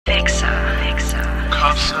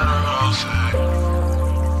Cups in a rose,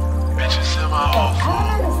 bitches in my own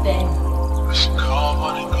phone. I should call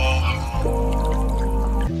money, go home.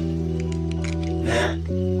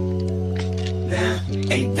 Nah,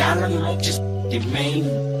 $8 might just get me.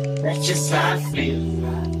 That's just how I feel.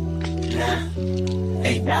 Nah,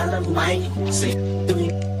 $8 might say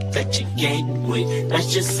that you gave with.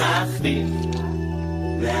 That's just how I feel.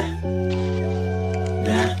 Nah,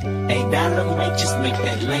 $8 might just make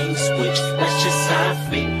that lane switch. That's just how I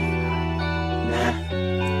feel. Nah,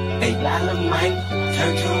 $8 might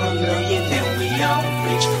turn to $1 million and we all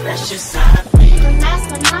rich. That's just how I feel. The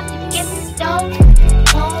last one off to get this dope.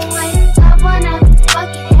 Won't wait, I wanna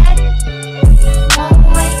fucking head. Won't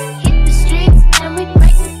wait, hit the streets and we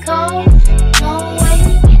break the code. Won't wait,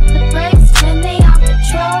 hit the brakes when they on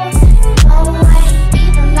patrol. Won't wait, be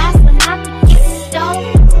the last one off to get this dope.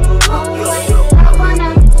 Won't wait, I wanna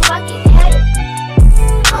fucking head.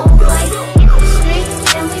 Won't wait, hit the streets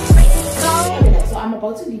and we break the code. So I'm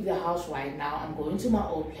about to leave the house right now. I'm going to my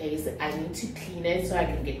old place. I need to clean it so I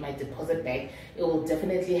can get my deposit back. It will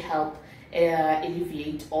definitely help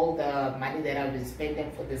alleviate all the money that I've been spending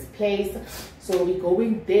for this place. So we're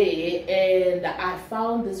going there, and I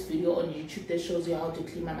found this video on YouTube that shows you how to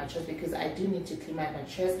clean my mattress, because I do need to clean my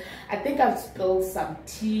mattress. I think I've spilled some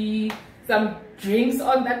tea, some drinks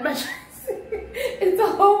on that mattress. It's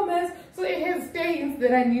a whole mess, so it has stains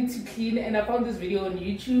that I need to clean, and I found this video on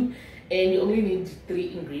YouTube, and you only need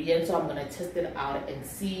 3 ingredients. So I'm gonna test it out and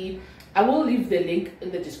see. I will leave the link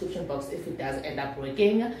in the description box if it does end up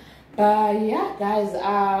working. But yeah, guys,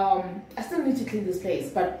 I still need to clean this place,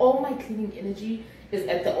 but all my cleaning energy is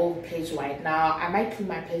at the old place right now. I might clean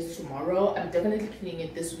my place tomorrow. I'm definitely cleaning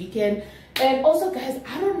it this weekend. And also, guys,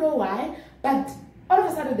 I don't know why, but all of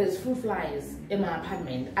a sudden there's fruit flies in my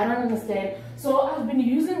apartment. I don't understand. So I've been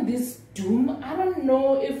using this Doom. I don't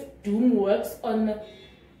know if Doom works on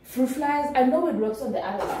fruit flies. I know it works on the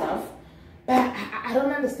other stuff, but I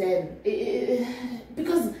don't understand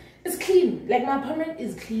because it's clean. Like, my apartment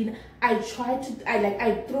is clean. I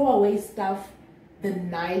throw away stuff the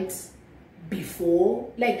night before.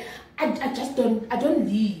 Like, I don't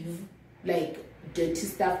leave like dirty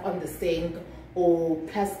stuff on the sink or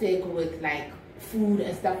plastic with like food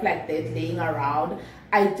and stuff like that laying around.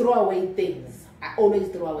 I throw away things. I always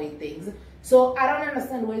throw away things. So I don't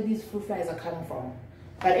understand where these fruit flies are coming from.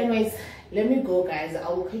 But anyways, let me go, guys. I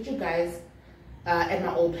will catch you guys at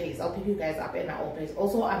my old place. I'll pick you guys up at my old place.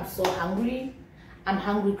 Also, I'm so hungry. I'm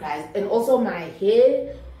hungry, guys. And also my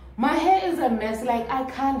hair is a mess. Like, I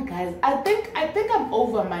can't, guys. I think I'm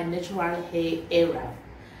over my natural hair era.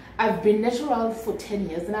 I've been natural for 10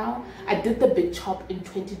 years now. I did the big chop in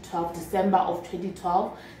 2012, December of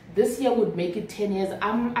 2012. This year would make it 10 years.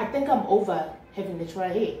 I think I'm over having natural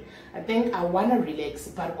hair. I think I want to relax,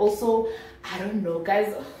 but also I don't know,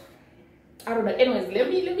 guys. I don't know. Anyways, let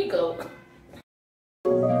me go.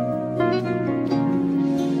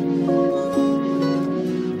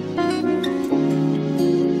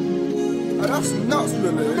 That's nuts,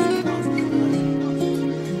 Lily.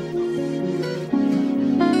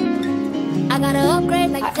 I gotta upgrade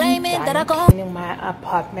like claiming that I go cleaning my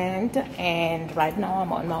apartment, and right now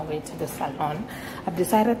I'm on my way to the salon. I've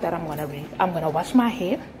decided that I'm gonna wash my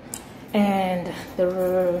hair, and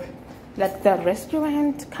the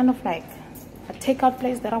restaurant, kind of like a takeout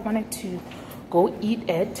place that I wanted to go eat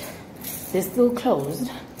at, they're still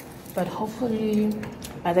closed, but hopefully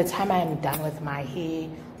by the time I'm done with my hair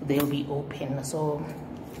they'll be open. So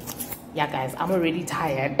yeah, guys, I'm already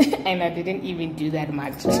tired and I didn't even do that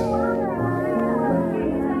much. One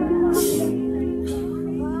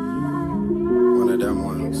of them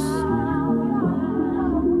ones.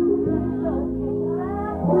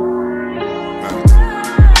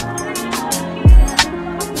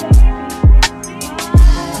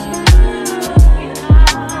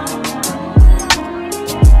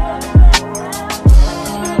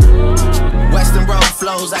 Western road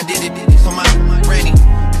flows, I did it for my granny.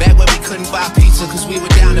 Back when we couldn't buy pizza cause we were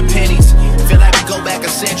down to pennies. Feel like we go back a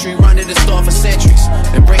century, run to the store for centuries.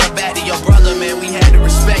 And bring it back to your brother, man, we had to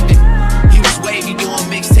respect it. He was wavy doing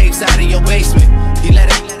mixtapes out of your basement. He let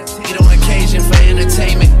it hit on occasion for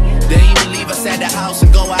entertainment. Didn't even leave us at the house and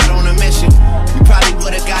go out on a mission. We probably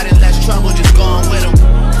would've got in less trouble just going with him.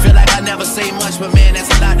 Feel like I never say much, but man, that's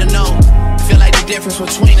a lot to know. Feel like the difference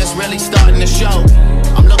between us really starting to show.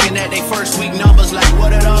 I'm looking at they first week numbers like, what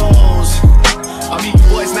are those? I mean, you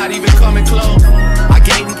boys not even coming close. I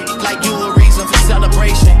gave like you a reason for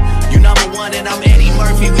celebration. You number one and I'm Eddie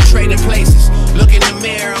Murphy, we trading places. Look in the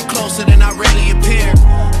mirror, I'm closer than I really appear.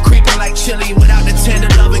 Creeping like chili without the tender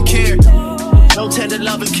love and care. No tender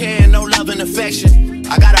love and care, no love and affection.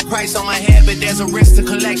 I got a price on my head, but there's a risk to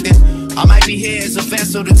collecting. I might be here as a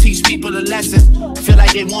vessel to teach people a lesson. Feel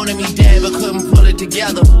like they wanted me dead, but couldn't pull it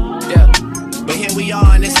together. Yeah, but here we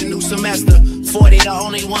are, and it's a new semester. 40, the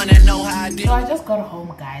only one that know how I did. So I just got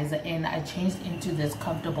home, guys, and I changed into this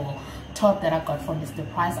comfortable top that I got from Mr.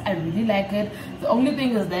 Price. I really like it. The only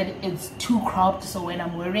thing is that it's too cropped, so when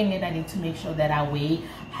I'm wearing it, I need to make sure that I wear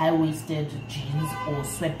high-waisted jeans or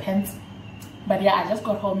sweatpants. But yeah, I just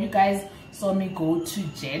got home. You guys saw me go to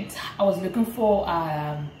Jet. I was looking for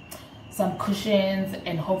some cushions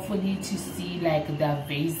and hopefully to see like the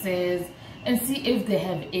vases and see if they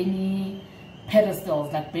have any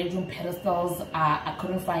pedestals, like bedroom pedestals. I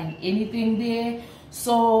couldn't find anything there,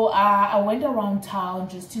 so I went around town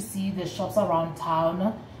just to see the shops around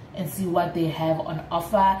town and see what they have on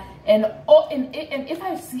offer. And if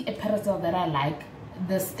I see a pedestal that I like,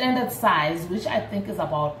 the standard size, which I think is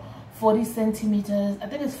about 40 centimeters, I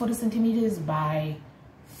think it's 40 centimeters by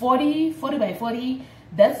 40 by 40,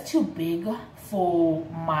 that's too big for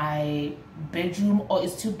my bedroom, or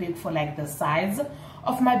it's too big for like the size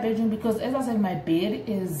of my bedroom, because as I said, my bed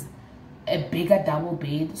is a bigger double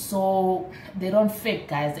bed, so they don't fit,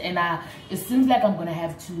 guys. And it seems like I'm gonna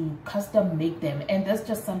have to custom make them, and that's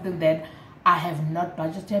just something that I have not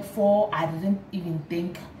budgeted for. I didn't even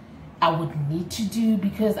think I would need to do,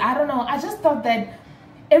 because I don't know, I just thought that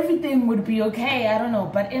everything would be okay. I don't know,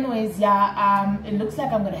 but anyways, yeah, it looks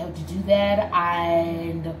like I'm gonna have to do that,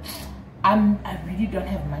 and I really don't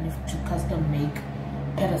have money to custom make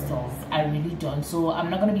pedestals. I really don't, so I'm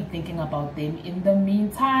not gonna be thinking about them in the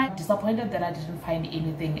meantime. Disappointed that I didn't find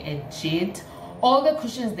anything at Jet. All the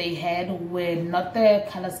cushions they had were not the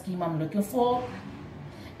color scheme I'm looking for,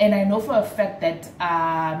 and I know for a fact that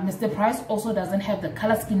Mr. Price also doesn't have the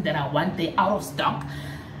color scheme that I want. They're out of stock.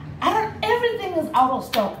 Everything is out of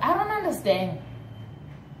stock. I don't understand.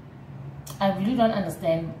 I really don't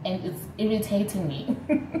understand, and it's irritating me.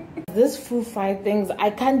 This fruit fry things,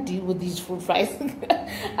 I can't deal with these fruit fries.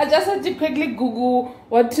 I just had to quickly Google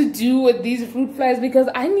what to do with these fruit flies, because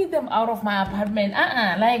I need them out of my apartment.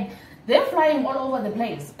 Like, they're flying all over the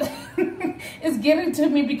place. It's getting to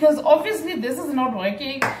me, because obviously this is not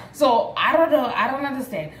working, so I don't know, I don't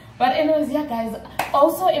understand. But anyways, yeah, guys,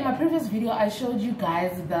 also in my previous video I showed you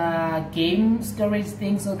guys the game storage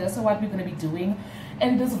thing, so that's what we're gonna be doing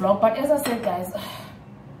in this vlog. But as I said, guys,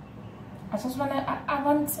 I just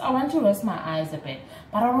I want to rest my eyes a bit,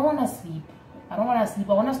 but I don't want to sleep. I don't want to sleep.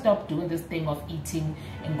 I want to stop doing this thing of eating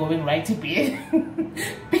and going right to bed.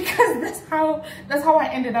 Because that's how I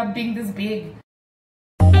ended up being this big.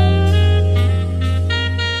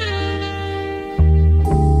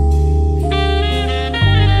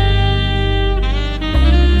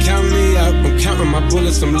 I'm counting my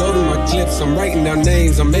bullets, I'm loading my clips, I'm writing down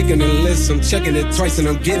names, I'm making a list, I'm checking it twice and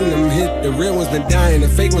I'm getting them hit. The real ones been dying, the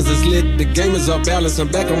fake ones is lit. The game is off balance, I'm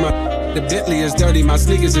back on my. The Bentley is dirty, my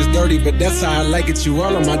sneakers is dirty, but that's how I like it. You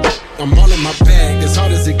all on my I'm all in my bag, as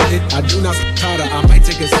hard as it get. I do not harder, I might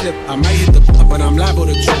take a sip, I might hit the but I'm liable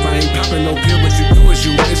to trip. I ain't popping no pill, but you do as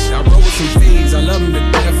you wish. I roll with some fiends, I love them to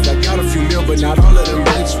death. I got a few mil, but not all of them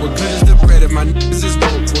rich. What good is the bread if my niggas is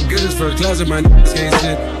broke? What good is first class if my niggas can't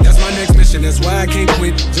sit? That's my next mission, that's why I can't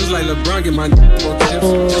quit. Just like LeBron, get my tips.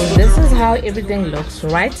 So this is how everything looks.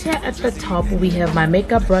 Right here at the top we have my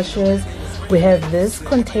makeup brushes. We have this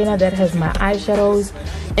container that has my eyeshadows,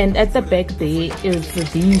 and at the back there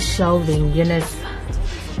is these shelving units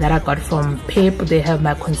that I got from Pep. They have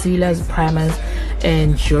my concealers, primers,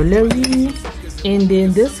 and jewelry. And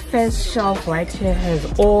then this first shelf right here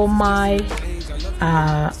has all my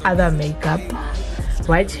other makeup.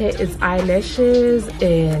 Right here is eyelashes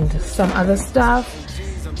and some other stuff.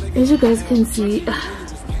 As you guys can see,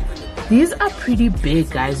 these are pretty big,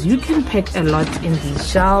 guys. You can pack a lot in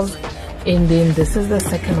these shelves. And then this is the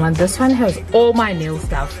second one. This one has all my nail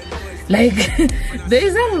stuff. Like, there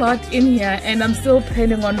is a lot in here, and I'm still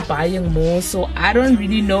planning on buying more, so I don't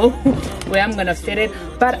really know where I'm gonna fit it.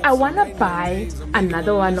 But I want to buy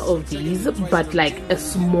another one of these, but like a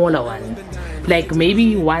smaller one, like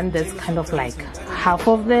maybe one that's kind of like half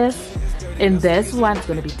of this, and this one's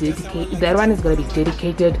gonna be dedicated, that one is gonna be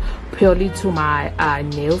dedicated purely to my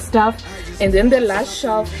nail stuff. And then the last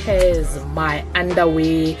shelf has my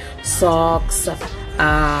underwear, socks,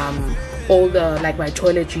 all the like my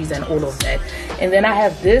toiletries and all of that. And then I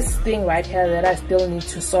have this thing right here that I still need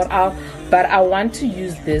to sort out, but I want to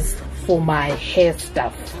use this for my hair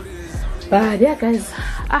stuff. But yeah, guys,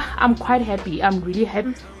 I'm quite happy. I'm really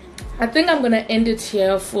happy. I think I'm gonna end it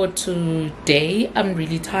here for today. I'm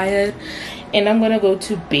really tired and I'm gonna go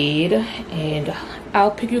to bed, and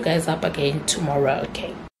I'll pick you guys up again tomorrow.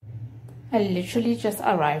 Okay, I literally just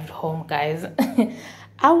arrived home, guys.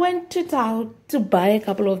 I went to town to buy a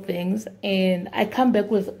couple of things and I come back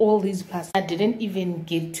with all these plastics. I didn't even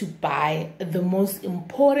get to buy the most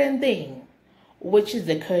important thing, which is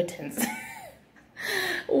the curtains.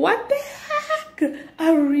 What the heck?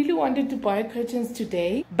 I really wanted to buy curtains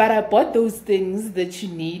today, but I bought those things that you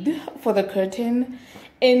need for the curtain.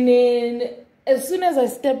 And then as soon as I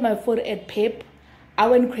stepped my foot at Pep, I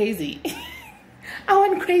went crazy. I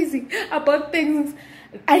went crazy. I bought things.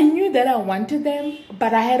 I knew that I wanted them,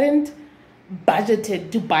 but I hadn't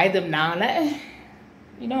budgeted to buy them now. Like,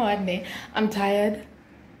 you know what, I'm tired.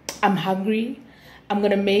 I'm hungry. I'm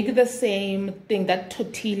gonna make the same thing, that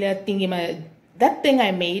tortilla thingy, that thing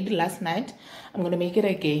I made last night. I'm gonna make it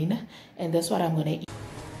again, and that's what I'm gonna eat.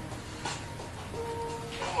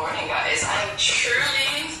 Good morning, guys. I'm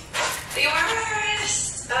truly the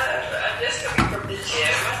worst. I'm just coming from the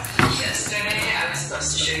gym. Yesterday, I was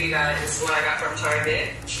supposed to show you guys what I got from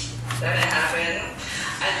Target. That didn't happen.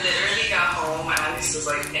 I literally got home. My niece was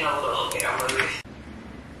like in a little mood.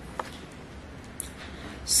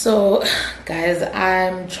 So, guys,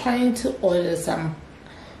 I'm trying to order some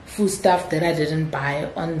food stuff that I didn't buy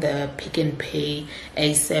on the Pick and Pay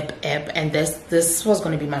ASAP app, and this was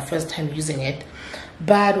going to be my first time using it.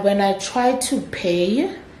 But when I try to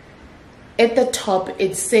pay, at the top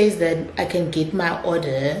it says that I can get my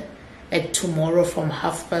order at tomorrow from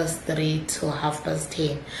 3:30 till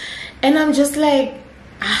 10:30, and I'm just like,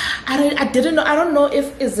 I don't know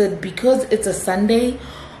if is it because it's a Sunday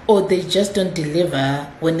or they just don't deliver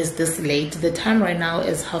when it's this late. The time right now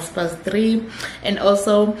is 3:30, and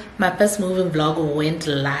also my first moving vlog went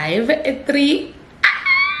live at 3.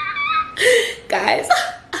 Guys,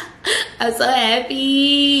 I'm so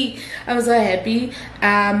happy. I'm so happy.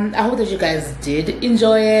 I hope that you guys did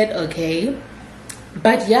enjoy it. Okay,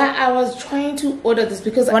 but yeah, I was trying to order this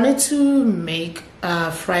because I wanted to make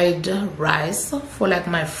fried rice for like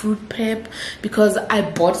my fruit pep, because I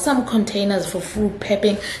bought some containers for fruit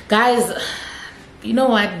pepping. Guys, you know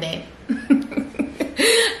what,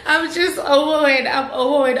 I'm just over it. I'm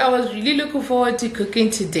over it. I was really looking forward to cooking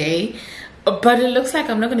today, but it looks like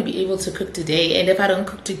I'm not going to be able to cook today, and if I don't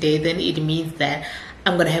cook today, then it means that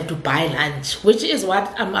I'm gonna have to buy lunch, which is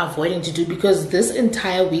what I'm avoiding to do, because this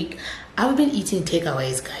entire week I've been eating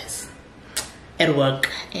takeaways, guys, at work,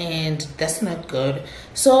 and that's not good.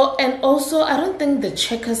 So, and also I don't think the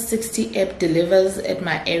Checker 60 app delivers at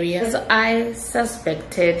my area, as I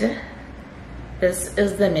suspected. This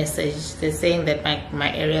is the message. They're saying that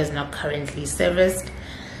my area is not currently serviced.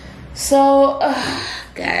 So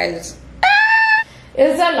guys,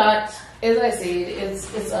 it's a lot. As I said,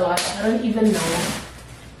 it's a lot. I don't even know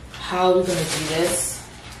how we're gonna do this.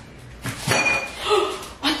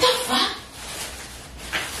 What the fuck?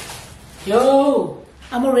 Yo,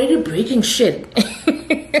 I'm already breaking shit.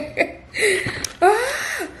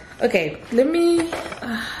 Okay, let me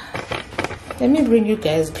bring you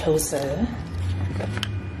guys closer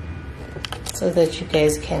so that you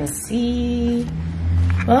guys can see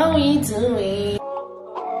what we doing.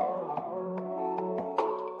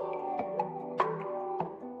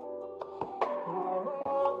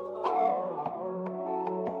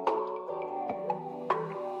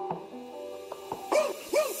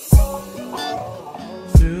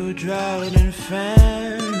 Drought and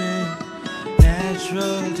famine,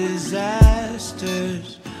 natural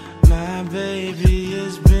disasters, my baby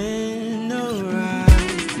has been around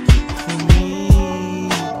for me.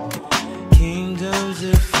 Kingdoms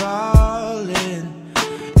are falling,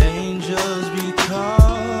 angels be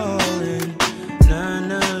calling,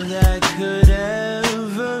 none of that could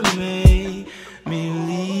ever make me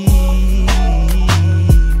leave.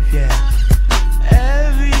 Yeah,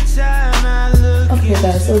 every time I look. Okay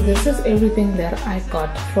guys, so this is everything that I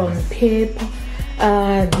got from Pep.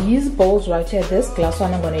 These bowls right here, this glass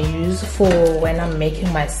one I'm going to use for when I'm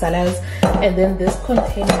making my salads, and then this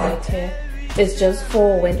container right here is just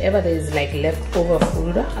for whenever there's like leftover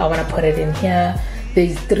food, I want to put it in here.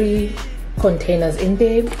 There's 3 containers in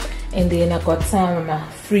there, and then I got some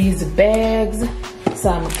freeze bags,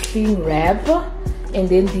 some cling wrap, and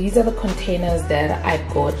then these are the containers that I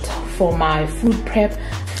got for my food prep.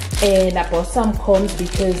 And I bought some combs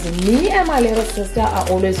because me and my little sister are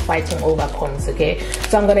always fighting over combs. Okay,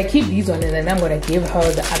 so I'm gonna keep these one, and then I'm gonna give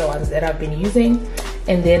her the other ones that I've been using.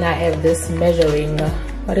 And then I have this measuring,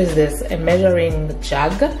 what is this, a measuring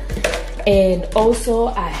jug, and also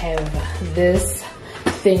I have this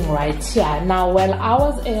thing right here. Now when I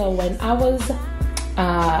was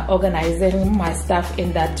organizing my stuff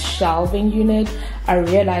in that shelving unit, I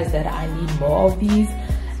realized that I need more of these,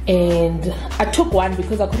 and I took one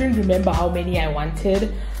because I couldn't remember how many I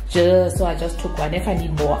wanted. So I just took one. If I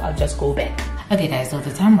need more, I'll just go back. Okay guys, so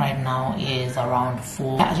the time right now is around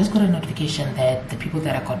 4. I just got a notification that the people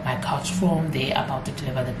that I got my couch from, they're about to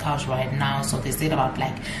deliver the couch right now. So they said about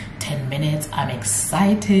like 10 minutes. I'm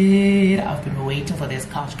excited. I've been waiting for this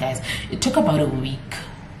couch, guys. It took about a week.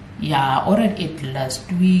 Yeah, I ordered it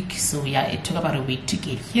last week, so yeah, it took about a week to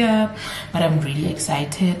get here, but I'm really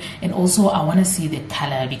excited. And also I want to see the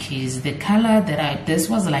color, because the color that this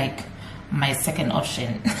was like my second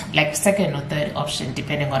option, like second or third option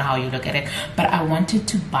depending on how you look at it. But I wanted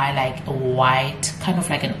to buy like a white, kind of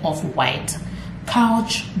like an off-white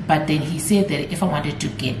couch, but then he said that if I wanted to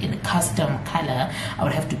get in a custom color, I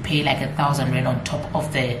would have to pay like 1,000 rand on top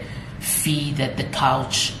of the fee that the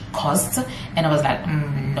couch costs. And I was like,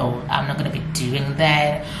 no, I'm not gonna be doing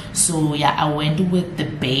that. So yeah, I went with the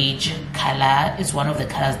beige color. It's one of the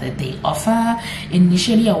colors that they offer.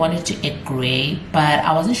 Initially I wanted to add gray, but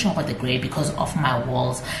I wasn't sure about the gray because of my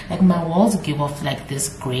walls. Like my walls give off like this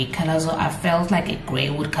gray color, so I felt like a gray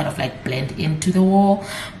would kind of like blend into the wall.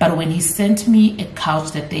 But when he sent me a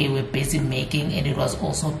couch that they were busy making and it was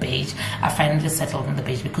also beige, I finally settled on the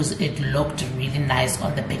beige because it looked really nice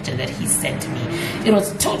on the picture that he sent me. It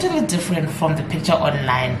was totally different from the picture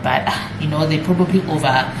online, but you know, they probably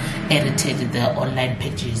over edited the online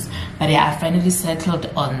pictures. But yeah, I finally settled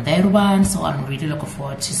on that one, so I'm really looking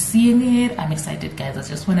forward to seeing it. I'm excited, guys. I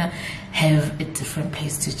just want to have a different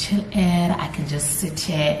place to chill at. I can just sit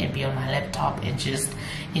here and be on my laptop and just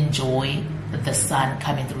enjoy the sun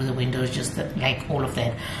coming through the windows, just like all of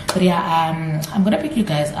that. But yeah, I'm gonna pick you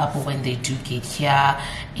guys up when they do get here,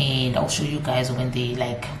 and I'll show you guys when they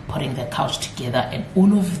like putting the couch together and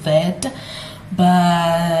all of that.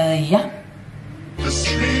 But yeah, the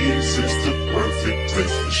sleeves is the perfect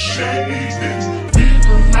place for shading.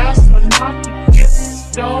 Even last but not the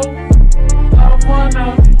stove, I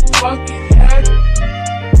wanna fucking head.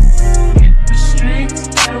 Hit the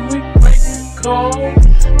streets and we break the code.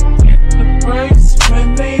 Hit the brakes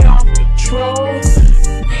when they on patrol.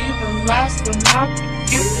 Even last but not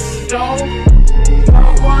the stove, I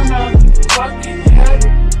wanna fucking head.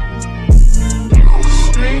 Hit the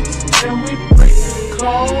streets and we break the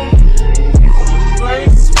code.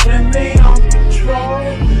 Brakes when they on patrol.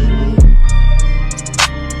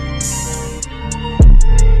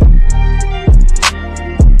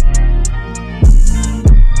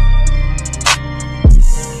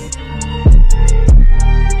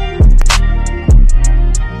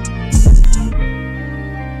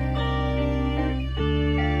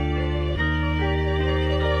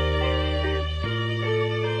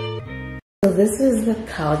 So this is the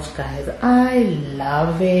couch, guys. I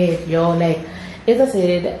love it, yo. Like as I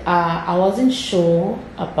said, I wasn't sure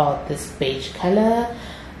about this beige color,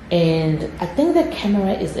 and I think the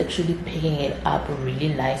camera is actually picking it up really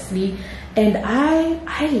nicely, and I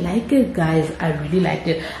like it, guys. I really liked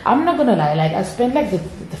it. I'm not gonna lie, like I spent like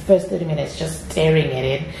the first 30 minutes just staring at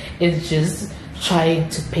it. It's just trying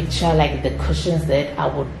to picture like the cushions that I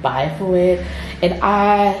would buy for it, and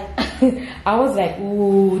I was like,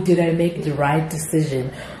 ooh, did I make the right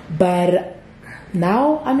decision? But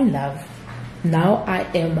now I'm in love. Now I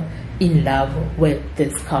am in love with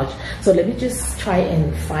this couch. So let me just try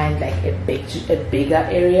and find like a bigger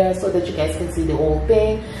area so that you guys can see the whole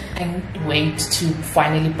thing. And wait to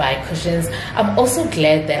finally buy cushions. I'm also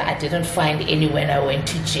glad that I didn't find any when I went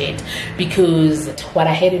to Jet, because what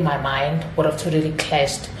I had in my mind would have totally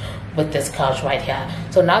clashed with this couch right here.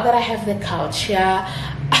 So now that I have the couch here,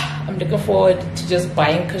 I'm looking forward to just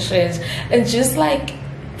buying cushions and just like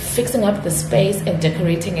fixing up the space and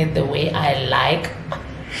decorating it the way I like.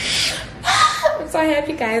 I'm so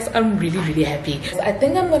happy, guys. I'm really happy. I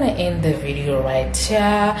think I'm gonna end the video right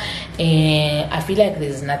here, and I feel like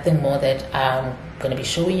there's nothing more that I'm gonna be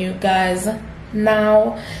showing you guys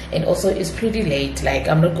now. And also it's pretty late, like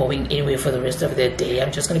I'm not going anywhere for the rest of the day.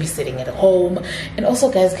 I'm just gonna be sitting at home. And also,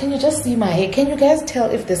 guys, can you just see my hair? Can you guys tell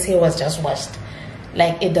if this hair was just washed?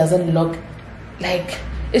 Like it doesn't look like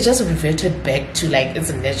it's just reverted back to like its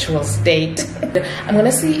natural state. I'm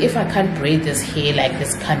gonna see if I can't braid this hair like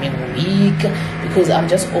this coming week, because I'm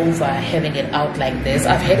just over having it out like this.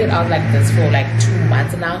 I've had it out like this for like 2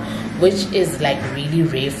 months now, which is like really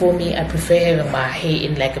rare for me. I prefer having my hair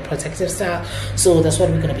in like a protective style, so that's what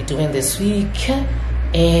we're gonna be doing this week.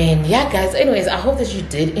 And yeah, guys, anyways, I hope that you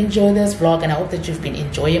did enjoy this vlog, and I hope that you've been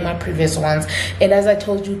enjoying my previous ones. And as I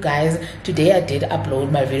told you guys, today I did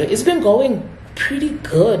upload my video. It's been going pretty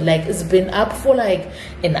good. Like it's been up for like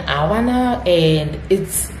an hour now, and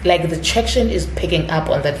it's like the traction is picking up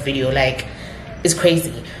on that video. Like it's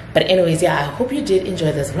crazy. But anyways, yeah, I hope you did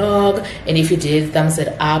enjoy this vlog, and if you did, thumbs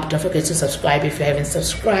it up. Don't forget to subscribe if you haven't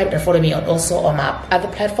subscribed, and follow me on also on my other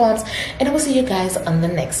platforms, and I will see you guys on the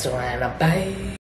next one. Bye.